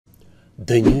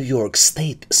The New York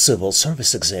State Civil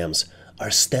Service Exams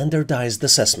are standardized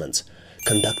assessments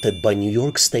conducted by New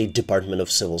York State Department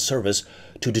of Civil Service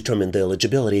to determine the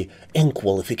eligibility and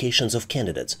qualifications of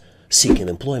candidates seeking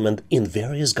employment in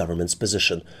various government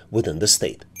positions within the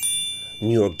state.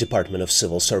 New York Department of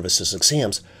Civil Services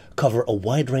Exams cover a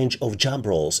wide range of job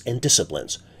roles and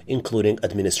disciplines, including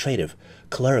administrative,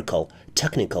 clerical,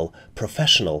 technical,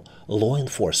 professional, law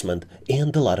enforcement,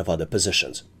 and a lot of other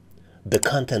positions. The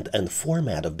content and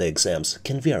format of the exams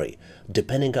can vary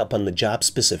depending upon the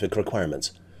job-specific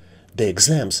requirements. The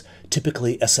exams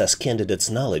typically assess candidates'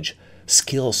 knowledge,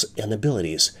 skills, and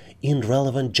abilities in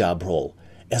relevant job role,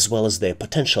 as well as their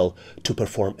potential to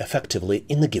perform effectively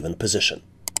in a given position.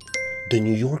 The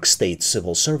New York State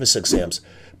Civil Service Exams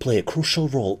play a crucial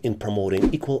role in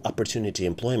promoting equal opportunity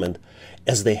employment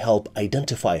as they help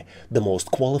identify the most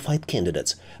qualified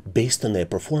candidates based on their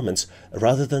performance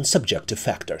rather than subjective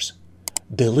factors.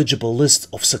 The eligible list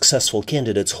of successful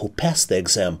candidates who pass the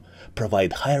exam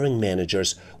provide hiring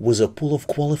managers with a pool of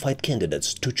qualified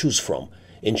candidates to choose from,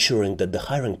 ensuring that the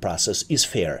hiring process is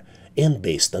fair and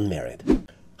based on merit.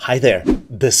 Hi there,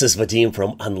 this is Vadim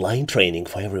from Online Training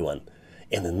for Everyone,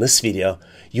 and in this video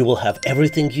you will have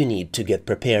everything you need to get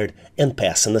prepared and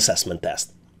pass an assessment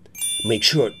test. Make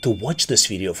sure to watch this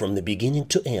video from the beginning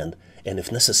to end, and if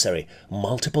necessary,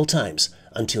 multiple times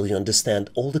until you understand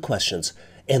all the questions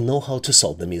and know how to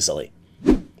solve them easily.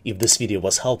 If this video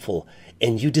was helpful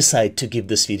and you decide to give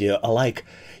this video a like,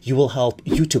 you will help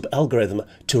YouTube algorithm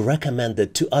to recommend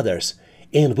it to others,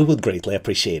 and we would greatly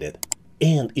appreciate it.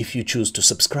 And if you choose to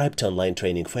subscribe to Online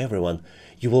Training for Everyone,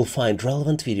 you will find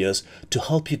relevant videos to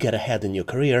help you get ahead in your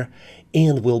career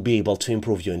and will be able to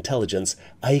improve your intelligence,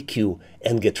 IQ,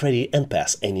 and get ready and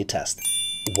pass any test.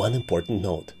 One important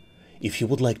note: if you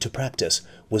would like to practice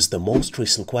with the most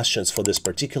recent questions for this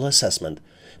particular assessment,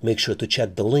 make sure to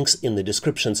check the links in the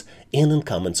descriptions and in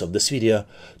comments of this video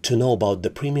to know about the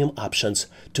premium options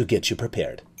to get you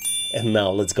prepared. And now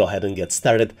let's go ahead and get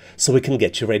started so we can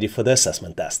get you ready for the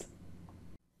assessment test.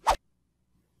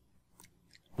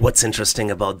 What's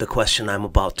interesting about the question I'm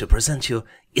about to present you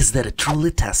is that it truly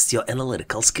tests your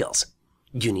analytical skills.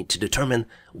 You need to determine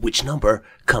which number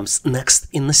comes next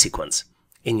in the sequence,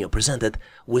 and you're presented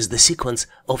with the sequence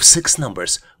of 6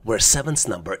 numbers where 7th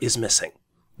number is missing.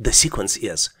 The sequence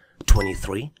is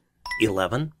 23,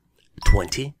 11,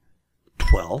 20,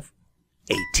 12,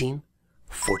 18,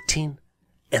 14,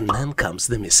 and then comes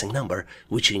the missing number,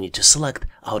 which you need to select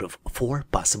out of 4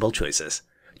 possible choices.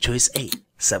 Choice A,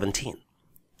 17.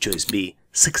 Choice B,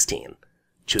 16.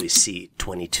 Choice C,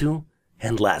 22.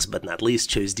 And last but not least,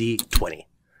 choice D, 20.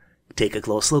 Take a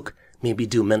close look, maybe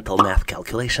do mental math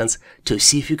calculations to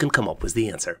see if you can come up with the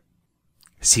answer.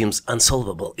 Seems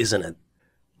unsolvable, isn't it?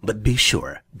 But be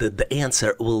sure that the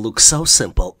answer will look so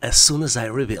simple as soon as I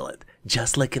reveal it,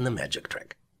 just like in the magic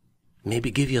trick.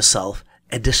 Maybe give yourself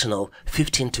additional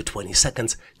 15 to 20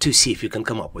 seconds to see if you can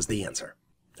come up with the answer.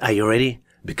 Are you ready?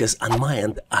 Because on my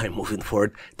end, I'm moving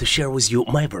forward to share with you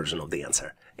my version of the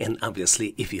answer. And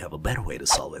obviously, if you have a better way to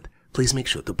solve it, please make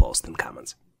sure to post in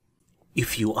comments.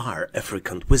 If you are a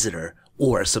frequent visitor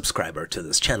or a subscriber to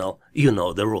this channel, you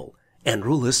know the rule. And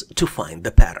rule is to find the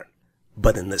pattern.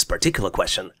 But in this particular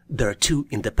question, there are 2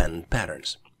 independent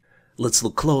patterns. Let's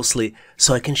look closely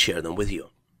so I can share them with you.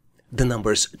 The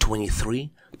numbers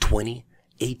 23, 20,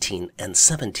 18, and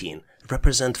 17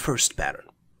 represent first pattern.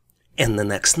 And the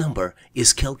next number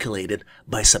is calculated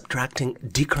by subtracting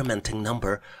decrementing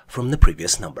number from the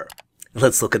previous number.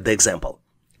 Let's look at the example.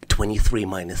 23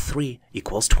 minus 3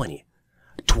 equals 20.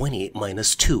 20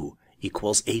 minus 2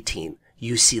 equals 18.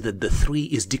 You see that the 3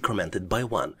 is decremented by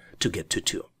 1 to get to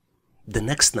 2. The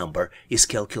next number is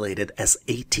calculated as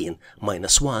 18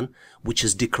 minus 1, which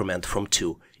is decrement from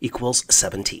 2, equals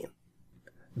 17.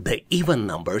 The even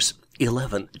numbers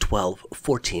 11, 12,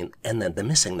 14, and then the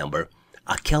missing number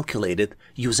are calculated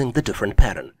using the different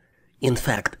pattern. In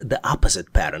fact, the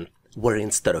opposite pattern, where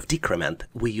instead of decrement,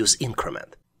 we use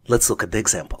increment. Let's look at the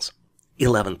examples.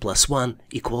 11 plus 1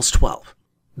 equals 12.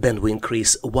 Then we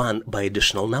increase 1 by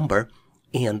additional number,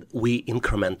 and we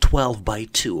increment 12 by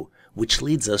 2, which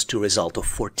leads us to a result of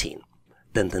 14.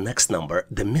 Then the next number,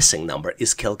 the missing number,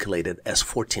 is calculated as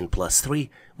 14 plus 3,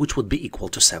 which would be equal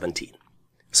to 17.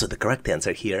 So the correct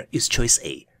answer here is choice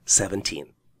A, 17.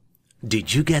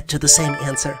 Did you get to the same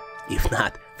answer? If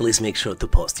not, please make sure to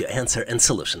post your answer and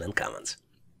solution in comments.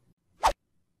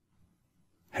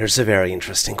 Here's a very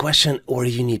interesting question where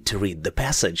you need to read the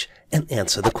passage and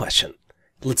answer the question.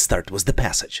 Let's start with the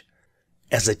passage.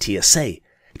 As a TSA,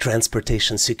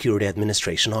 Transportation Security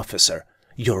Administration officer,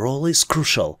 Your role is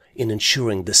crucial in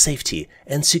ensuring the safety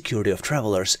and security of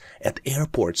travelers at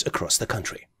airports across the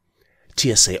country.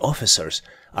 TSA officers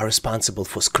are responsible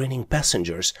for screening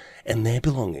passengers and their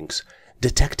belongings,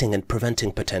 detecting and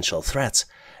preventing potential threats,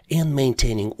 and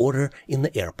maintaining order in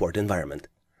the airport environment.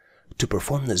 To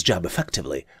perform this job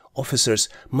effectively, officers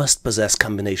must possess a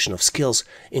combination of skills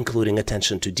including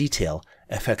attention to detail,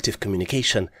 effective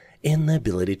communication, and the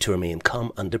ability to remain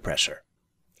calm under pressure.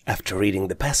 After reading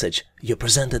the passage, you're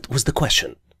presented with the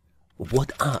question,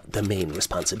 what are the main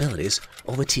responsibilities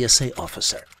of a TSA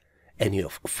officer? And you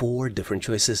have 4 different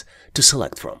choices to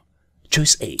select from.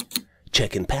 Choice A,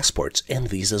 checking passports and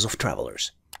visas of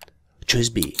travelers. Choice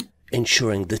B,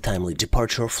 ensuring the timely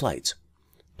departure of flights.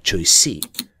 Choice C,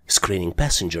 screening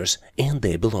passengers and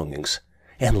their belongings.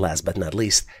 And last but not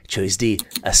least, choice D,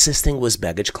 assisting with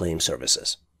baggage claim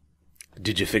services.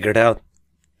 Did you figure it out?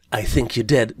 I think you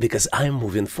did, because I'm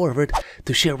moving forward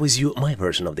to share with you my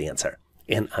version of the answer.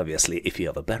 And obviously, if you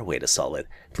have a better way to solve it,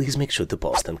 please make sure to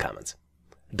post in comments.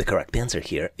 The correct answer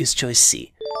here is choice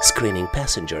C, screening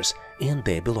passengers and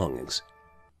their belongings.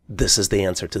 This is the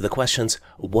answer to the questions,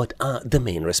 what are the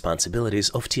main responsibilities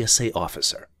of TSA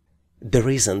officer? The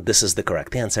reason this is the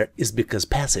correct answer is because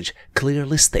passage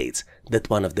clearly states that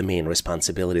one of the main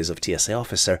responsibilities of TSA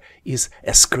officer is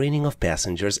a screening of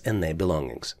passengers and their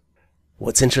belongings.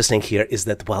 What's interesting here is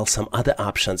that while some other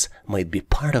options might be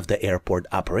part of the airport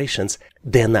operations,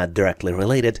 they're not directly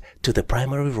related to the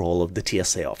primary role of the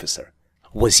TSA officer.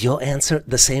 Was your answer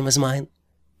the same as mine?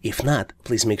 If not,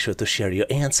 please make sure to share your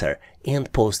answer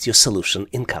and post your solution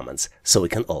in comments so we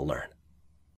can all learn.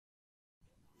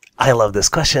 I love this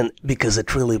question because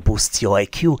it really boosts your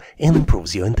IQ and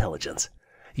improves your intelligence.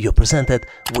 You're presented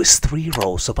with 3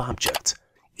 rows of objects.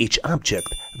 Each object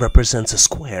represents a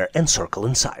square and circle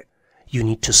inside. You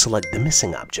need to select the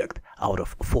missing object out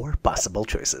of 4 possible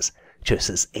choices.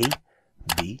 Choices A,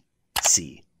 B,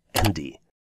 C, and D.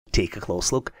 Take a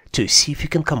close look to see if you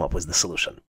can come up with the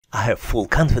solution. I have full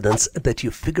confidence that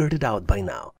you've figured it out by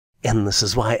now. And this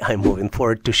is why I'm moving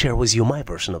forward to share with you my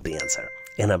version of the answer.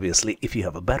 And obviously, if you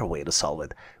have a better way to solve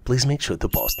it, please make sure to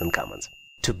post in comments.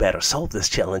 To better solve this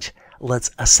challenge,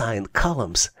 let's assign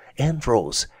columns and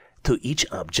rows to each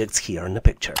object here in the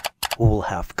picture. We will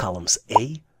have columns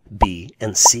A, B,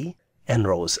 and C, and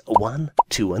rows 1,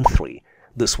 2, and 3.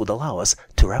 This would allow us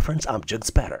to reference objects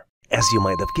better. As you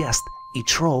might have guessed,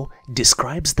 each row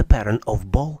describes the pattern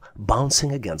of ball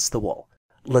bouncing against the wall.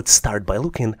 Let's start by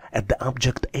looking at the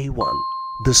object A1.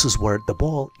 This is where the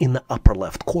ball in the upper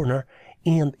left corner,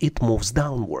 and it moves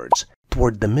downwards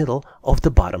toward the middle of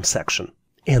the bottom section.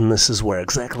 And this is where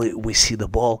exactly we see the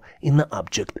ball in the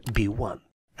object B1.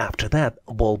 After that,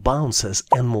 ball bounces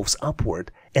and moves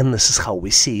upward, and this is how we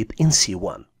see it in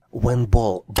C1. When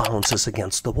ball bounces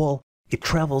against the wall, it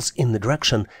travels in the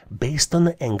direction based on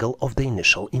the angle of the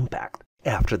initial impact.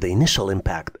 After the initial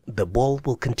impact, the ball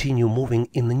will continue moving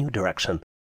in the new direction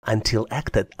until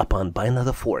acted upon by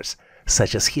another force,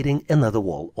 such as hitting another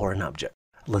wall or an object.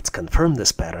 Let's confirm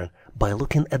this pattern by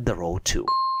looking at the row 2.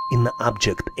 In the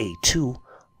object A2,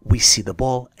 we see the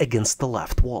ball against the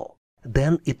left wall.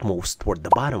 Then it moves toward the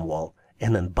bottom wall,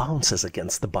 and then bounces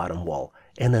against the bottom wall,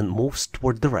 and then moves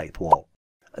toward the right wall.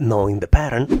 Knowing the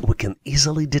pattern, we can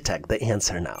easily detect the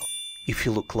answer now. If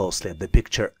you look closely at the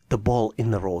picture, the ball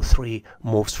in the row 3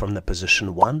 moves from the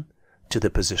position 1 to the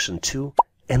position 2,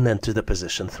 and then to the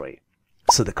position 3.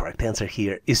 So the correct answer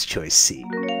here is choice C.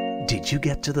 Did you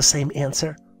get to the same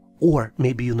answer? Or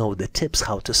maybe you know the tips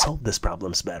how to solve these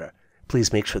problems better.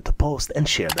 Please make sure to post and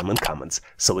share them in comments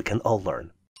so we can all learn.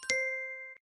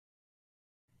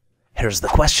 Here's the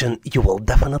question you will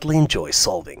definitely enjoy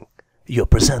solving. You're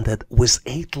presented with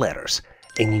 8 letters,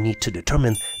 and you need to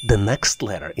determine the next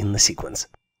letter in the sequence.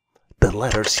 The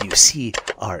letters you see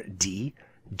are D,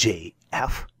 J,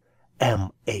 F,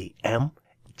 M, A, M,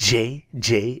 J,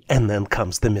 J, and then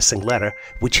comes the missing letter,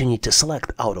 which you need to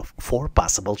select out of 4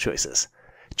 possible choices.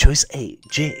 Choice A,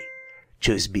 J,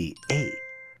 choice B, A,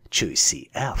 choice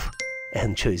C, F,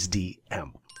 and choice D,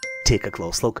 M. Take a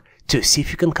close look to see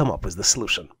if you can come up with the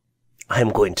solution. I'm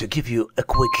going to give you a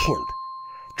quick hint.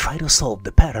 Try to solve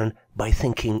the pattern by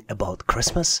thinking about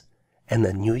Christmas, and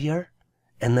then New Year,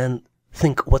 and then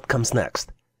think what comes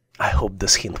next. I hope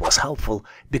this hint was helpful,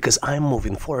 because I'm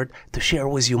moving forward to share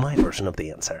with you my version of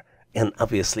the answer. And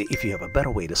obviously, if you have a better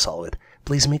way to solve it,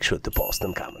 please make sure to post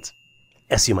in comments.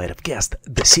 As you might have guessed,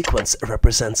 the sequence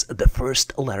represents the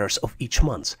first letters of each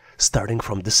month, starting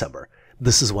from December.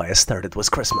 This is why I started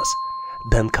with Christmas.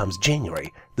 Then comes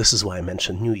January. This is why I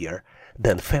mentioned New Year.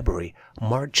 Then February,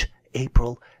 March,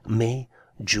 April, May,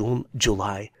 June,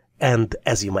 July, And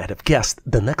as you might have guessed,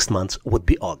 the next month would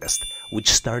be August, which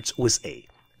starts with A.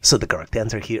 So the correct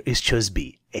answer here is choice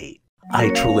B, A.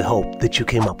 I truly hope that you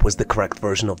came up with the correct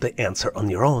version of the answer on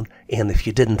your own, and if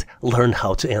you didn't, learn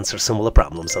how to answer similar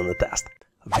problems on the test.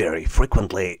 Very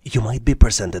frequently, you might be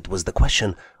presented with the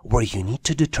question where you need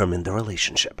to determine the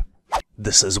relationship.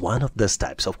 This is one of these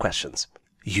types of questions.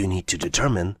 You need to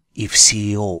determine if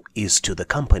CEO is to the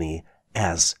company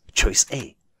as choice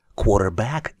A,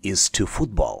 quarterback is to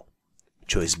football,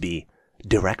 choice B,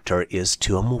 director is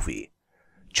to a movie,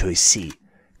 choice C,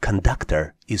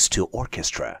 conductor is to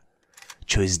orchestra,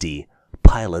 choice D,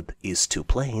 pilot is to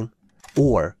plane,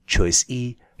 or choice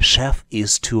E, chef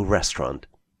is to restaurant.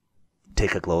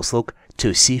 Take a close look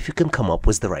to see if you can come up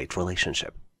with the right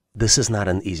relationship. This is not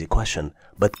an easy question,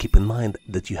 but keep in mind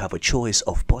that you have a choice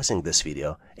of pausing this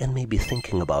video and maybe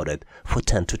thinking about it for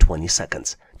 10 to 20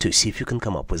 seconds to see if you can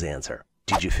come up with the answer.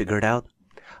 Did you figure it out?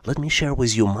 Let me share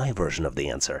with you my version of the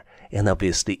answer, and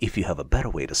obviously if you have a better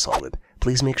way to solve it,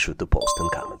 please make sure to post in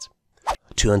comments.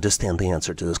 To understand the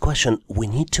answer to this question, we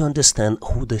need to understand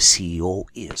who the CEO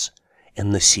is.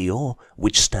 And the CEO,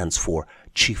 which stands for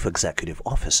Chief Executive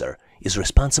Officer, is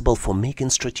responsible for making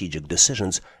strategic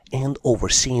decisions and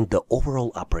overseeing the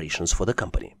overall operations for the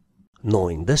company.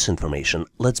 Knowing this information,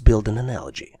 let's build an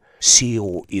analogy.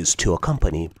 CEO is to a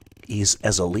company is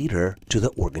as a leader to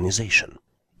the organization.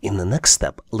 In the next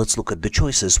step, let's look at the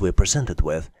choices we're presented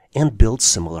with and build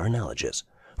similar analogies.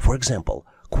 For example,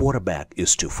 quarterback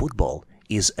is to football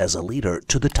is as a leader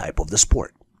to the type of the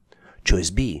sport.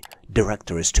 Choice B,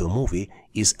 director is to a movie,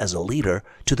 is as a leader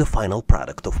to the final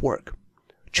product of work.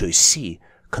 Choice C,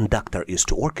 conductor is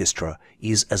to orchestra,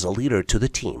 is as a leader to the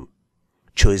team.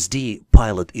 Choice D,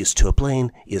 pilot is to a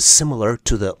plane, is similar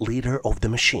to the leader of the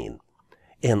machine.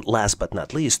 And last but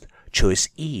not least, choice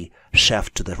E,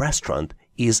 chef to the restaurant,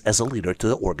 is as a leader to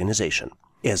the organization.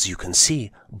 As you can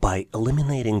see, by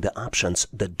eliminating the options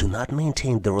that do not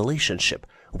maintain the relationship,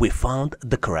 we found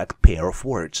the correct pair of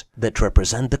words that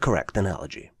represent the correct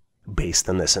analogy. Based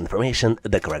on this information,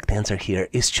 the correct answer here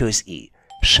is choice E,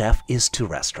 chef is to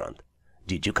restaurant.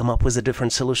 Did you come up with a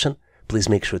different solution? Please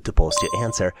make sure to post your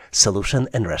answer, solution,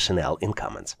 and rationale in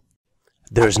comments.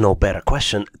 There's no better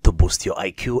question to boost your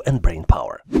IQ and brain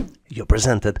power. You're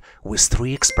presented with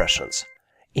 3 expressions,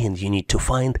 and you need to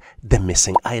find the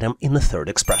missing item in the third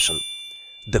expression.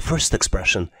 The first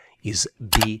expression is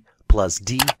B plus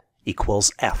D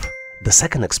equals F. The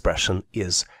second expression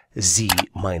is Z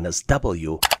minus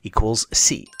W equals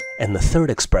C. And the third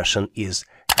expression is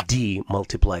D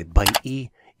multiplied by E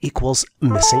equals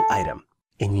missing item.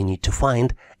 And you need to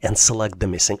find and select the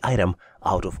missing item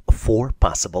out of 4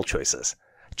 possible choices.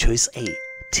 Choice A,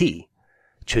 T.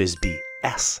 Choice B,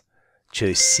 S.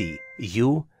 Choice C,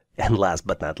 U. And last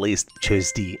but not least,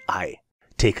 choice D, I.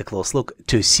 Take a close look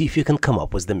to see if you can come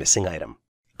up with the missing item.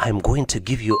 I'm going to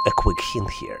give you a quick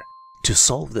hint here. To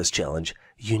solve this challenge,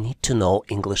 you need to know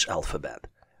English alphabet.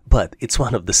 But it's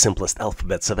one of the simplest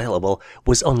alphabets available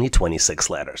with only 26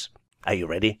 letters. Are you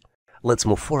ready? Let's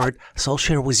move forward, so I'll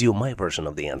share with you my version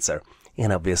of the answer.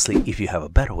 And obviously, if you have a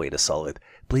better way to solve it,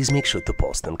 please make sure to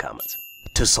post in comments.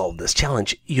 To solve this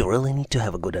challenge, you really need to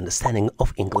have a good understanding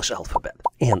of English alphabet.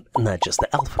 And not just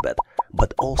the alphabet,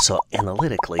 but also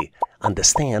analytically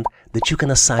understand that you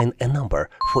can assign a number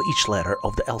for each letter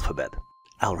of the alphabet.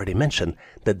 I already mentioned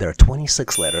that there are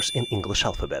 26 letters in English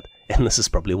alphabet, and this is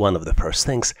probably one of the first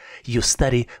things you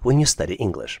study when you study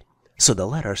English. So the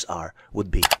letters would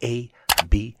be A,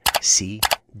 B, C,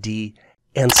 D,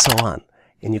 and so on.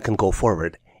 And you can go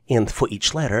forward, and for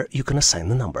each letter, you can assign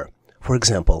the number. For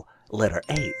example, letter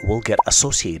A will get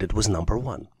associated with number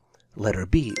 1. Letter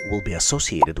B will be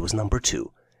associated with number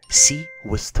 2. C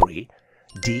with 3,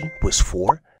 D with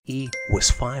 4, E with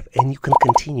 5, and you can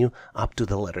continue up to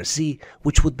the letter Z,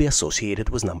 which would be associated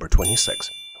with number 26.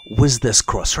 With this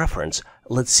cross-reference,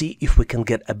 let's see if we can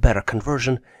get a better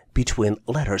conversion between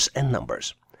letters and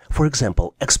numbers. For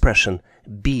example, expression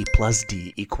B plus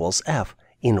D equals F,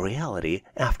 in reality,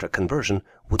 after conversion,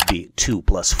 would be 2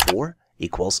 plus 4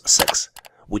 equals 6,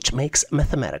 which makes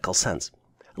mathematical sense.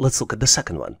 Let's look at the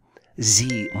second one.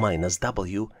 Z minus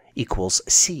W equals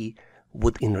C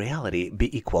would in reality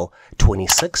be equal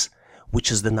 26,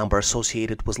 which is the number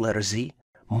associated with letter Z,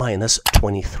 minus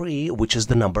 23, which is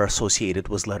the number associated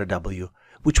with letter W,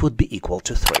 which would be equal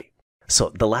to 3. So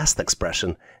the last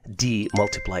expression, D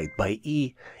multiplied by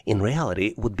E, in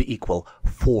reality would be equal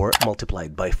 4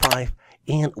 multiplied by 5,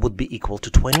 and would be equal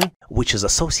to 20, which is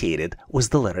associated with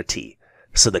the letter T.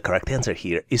 So the correct answer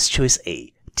here is choice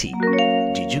A, T.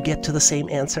 Did you get to the same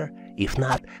answer? If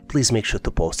not, please make sure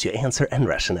to post your answer and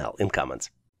rationale in comments.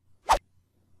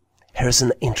 Here's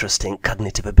an interesting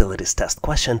cognitive abilities test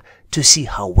question to see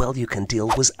how well you can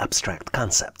deal with abstract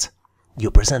concepts.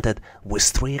 You're presented with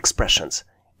 3 expressions.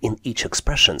 In each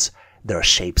expressions, there are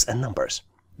shapes and numbers.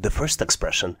 The first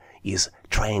expression is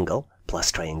triangle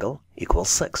plus triangle equals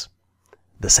 6.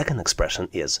 The second expression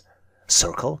is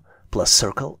circle plus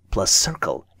circle plus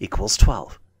circle equals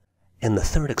 12. And the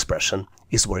third expression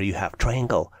is where you have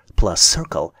triangle plus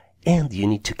circle, and you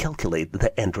need to calculate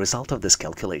the end result of this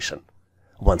calculation.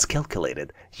 Once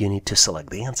calculated, you need to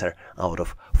select the answer out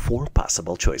of 4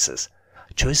 possible choices.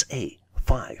 Choice A,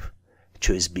 5.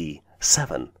 Choice B,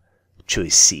 7.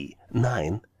 Choice C,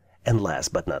 9. And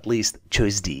last but not least,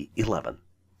 choice D, 11.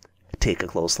 Take a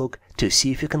close look to see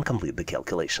if you can complete the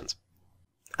calculations.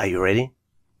 Are you ready?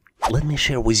 Let me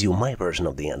share with you my version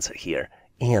of the answer here,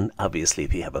 and obviously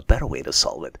if you have a better way to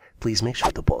solve it, please make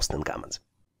sure to post in comments.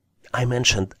 I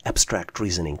mentioned abstract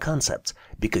reasoning concepts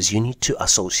because you need to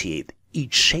associate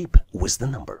each shape with the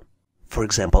number. For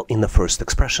example, in the first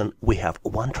expression, we have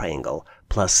one triangle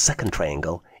plus second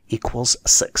triangle equals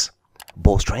 6.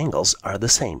 Both triangles are the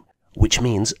same, which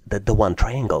means that the one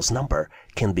triangle's number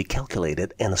can be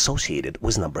calculated and associated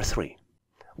with number 3.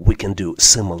 We can do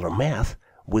similar math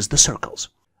with the circles.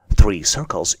 3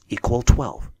 circles equal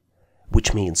 12,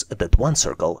 which means that one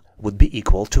circle would be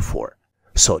equal to 4.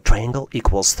 So triangle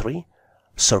equals 3,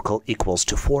 circle equals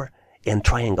to 4, and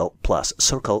triangle plus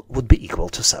circle would be equal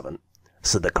to 7.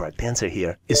 So the correct answer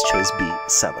here is choice B,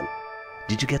 7.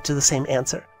 Did you get to the same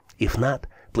answer? If not,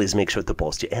 please make sure to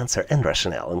post your answer and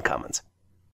rationale in comments.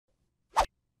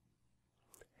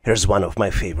 Here's one of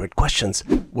my favorite questions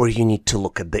where you need to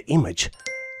look at the image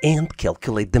and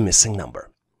calculate the missing number.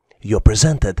 You're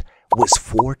presented with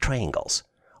 4 triangles.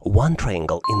 One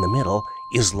triangle in the middle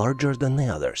is larger than the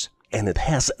others, and it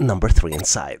has number 3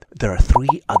 inside. There are 3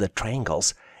 other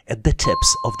triangles at the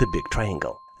tips of the big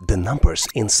triangle. The numbers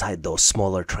inside those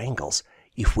smaller triangles,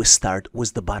 if we start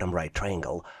with the bottom right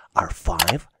triangle, are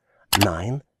 5,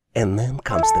 9, and then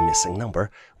comes the missing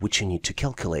number, which you need to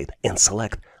calculate and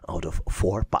select out of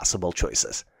 4 possible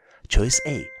choices. Choice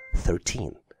A,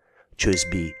 13. Choice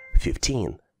B,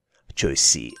 15. Choice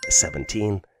C,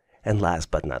 17. And last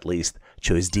but not least,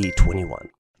 choice D, 21.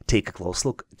 Take a close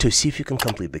look to see if you can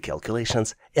complete the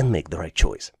calculations and make the right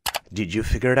choice. Did you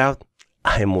figure it out?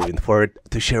 I am moving forward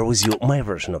to share with you my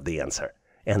version of the answer.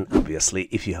 And obviously,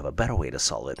 if you have a better way to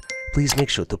solve it, please make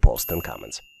sure to post in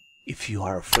comments. If you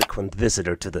are a frequent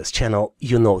visitor to this channel,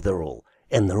 you know the rule.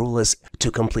 And the rule is to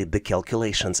complete the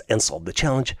calculations and solve the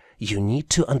challenge, you need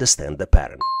to understand the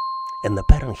pattern. And the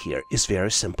pattern here is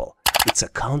very simple. It's a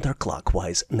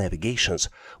counterclockwise navigations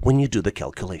when you do the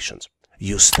calculations.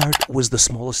 You start with the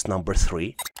smallest number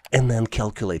 3, and then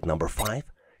calculate number 5,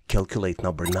 calculate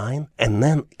number 9, and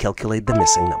then calculate the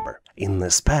missing number. In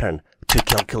this pattern, to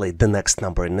calculate the next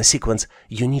number in the sequence,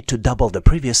 you need to double the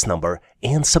previous number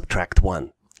and subtract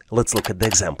 1. Let's look at the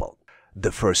example.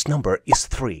 The first number is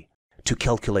 3. To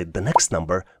calculate the next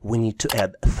number, we need to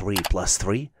add 3 plus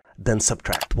 3, then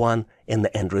subtract 1, and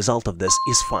the end result of this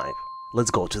is 5.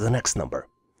 Let's go to the next number.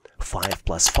 5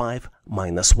 plus 5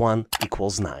 minus 1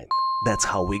 equals 9. That's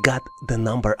how we got the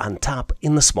number on top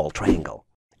in the small triangle.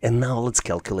 And now let's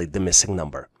calculate the missing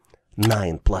number.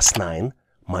 9 plus 9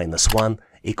 minus 1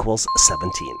 equals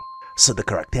 17. So the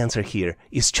correct answer here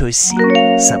is choice C,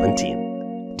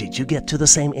 17. Did you get to the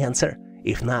same answer?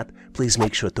 If not, please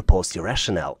make sure to post your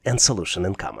rationale and solution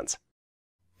in comments.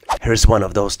 Here's one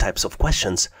of those types of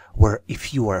questions where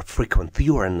if you are a frequent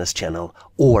viewer in this channel,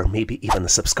 or maybe even a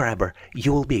subscriber,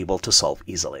 you will be able to solve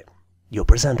easily. You're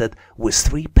presented with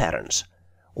 3 patterns.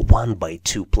 1 by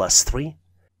 2 plus 3,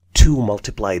 2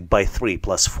 multiplied by 3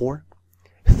 plus 4,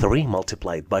 3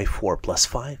 multiplied by 4 plus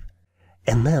 5,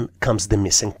 and then comes the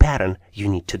missing pattern you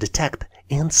need to detect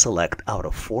and select out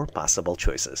of 4 possible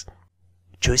choices.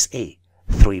 Choice A,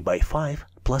 3 by 5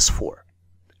 plus 4.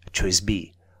 Choice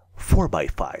B, 4 by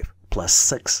 5 plus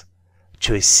 6.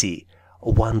 Choice C,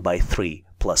 1 by 3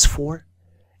 plus 4.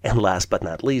 And last but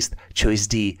not least, choice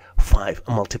D, 5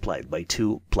 multiplied by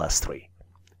 2 plus 3.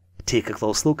 Take a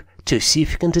close look to see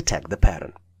if you can detect the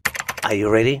pattern. Are you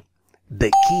ready?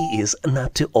 The key is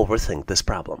not to overthink this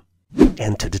problem.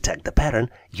 And to detect the pattern,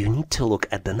 you need to look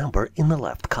at the number in the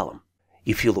left column.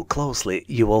 If you look closely,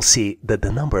 you will see that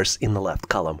the numbers in the left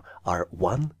column are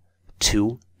 1,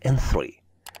 2, and 3,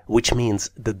 which means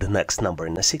that the next number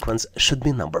in the sequence should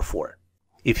be number 4.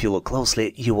 If you look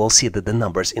closely, you will see that the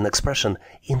numbers in expression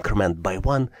increment by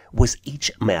 1 with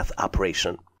each math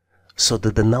operation, so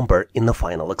that the number in the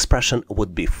final expression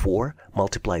would be 4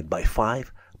 multiplied by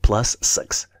 5 plus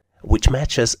 6, which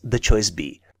matches the choice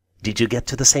B. Did you get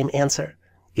to the same answer?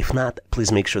 If not,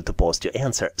 please make sure to post your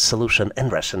answer, solution,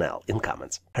 and rationale in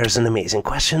comments. Here's an amazing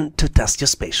question to test your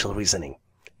spatial reasoning.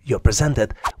 You're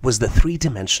presented with the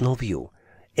three-dimensional view,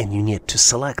 and you need to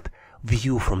select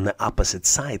view from the opposite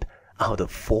side out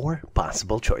of 4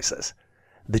 possible choices.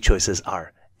 The choices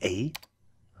are A,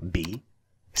 B,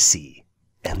 C,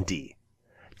 and D.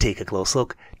 Take a close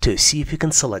look to see if you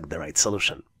can select the right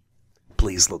solution.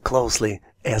 Please look closely,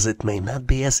 as it may not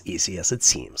be as easy as it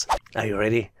seems. Are you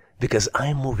ready? Because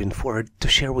I'm moving forward to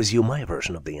share with you my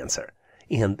version of the answer.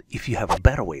 And if you have a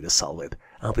better way to solve it,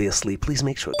 obviously please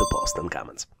make sure to post in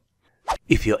comments.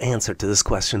 If your answer to this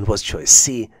question was choice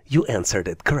C, you answered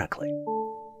it correctly.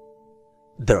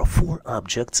 There are 4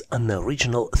 objects on the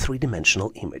original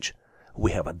 3-dimensional image.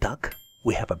 We have a duck,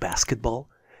 we have a basketball,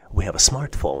 we have a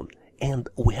smartphone, and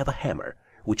we have a hammer,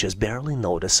 which is barely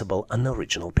noticeable on the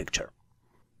original picture.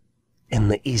 And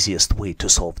the easiest way to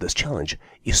solve this challenge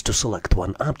is to select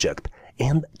one object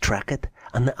and track it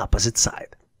on the opposite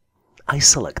side. I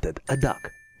selected a duck,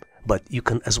 but you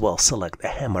can as well select a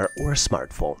hammer or a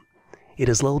smartphone. It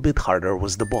is a little bit harder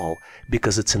with the ball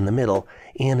because it's in the middle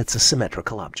and it's a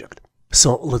symmetrical object.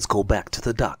 So let's go back to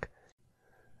the duck.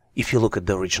 If you look at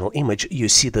the original image, you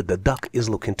see that the duck is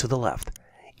looking to the left,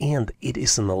 and it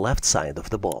is on the left side of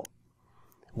the ball.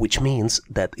 Which means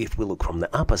that if we look from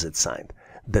the opposite side,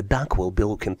 the duck will be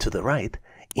looking to the right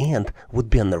and would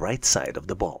be on the right side of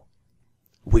the ball.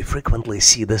 We frequently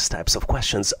see these types of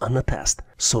questions on the test,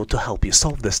 so to help you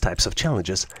solve these types of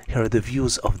challenges, here are the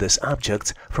views of these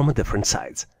objects from different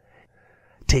sides.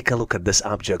 Take a look at these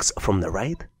objects from the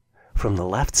right, from the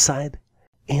left side,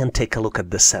 and take a look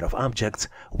at this set of objects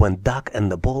when duck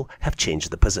and the ball have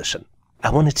changed the position. I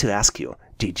wanted to ask you,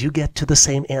 did you get to the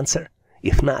same answer?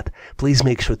 If not, please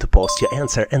make sure to post your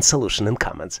answer and solution in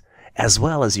comments, as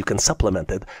well as you can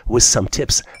supplement it with some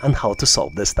tips on how to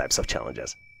solve these types of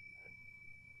challenges.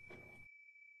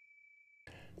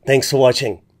 Thanks for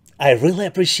watching. I really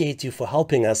appreciate you for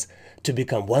helping us to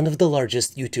become one of the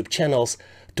largest YouTube channels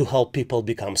to help people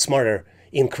become smarter,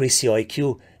 increase your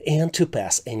IQ, and to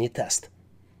pass any test.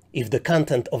 If the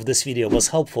content of this video was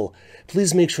helpful,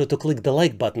 please make sure to click the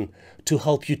like button to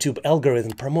help YouTube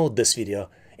algorithm promote this video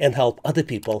and help other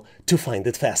people to find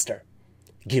it faster.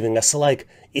 Giving us a like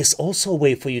is also a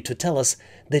way for you to tell us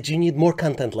that you need more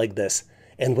content like this,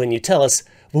 and when you tell us,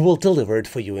 we will deliver it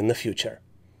for you in the future.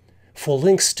 For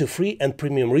links to free and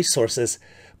premium resources,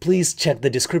 please check the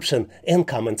description and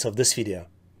comments of this video.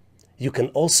 You can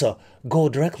also go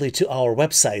directly to our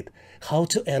website,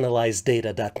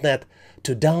 howtoanalyzedata.net,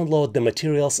 to download the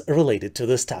materials related to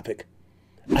this topic.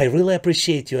 I really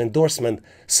appreciate your endorsement,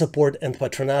 support, and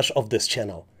patronage of this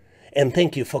channel. And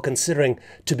thank you for considering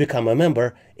to become a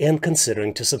member and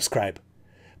considering to subscribe.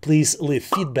 Please leave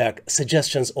feedback,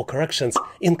 suggestions, or corrections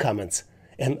in comments.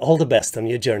 And all the best on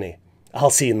your journey. I'll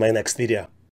see you in my next video.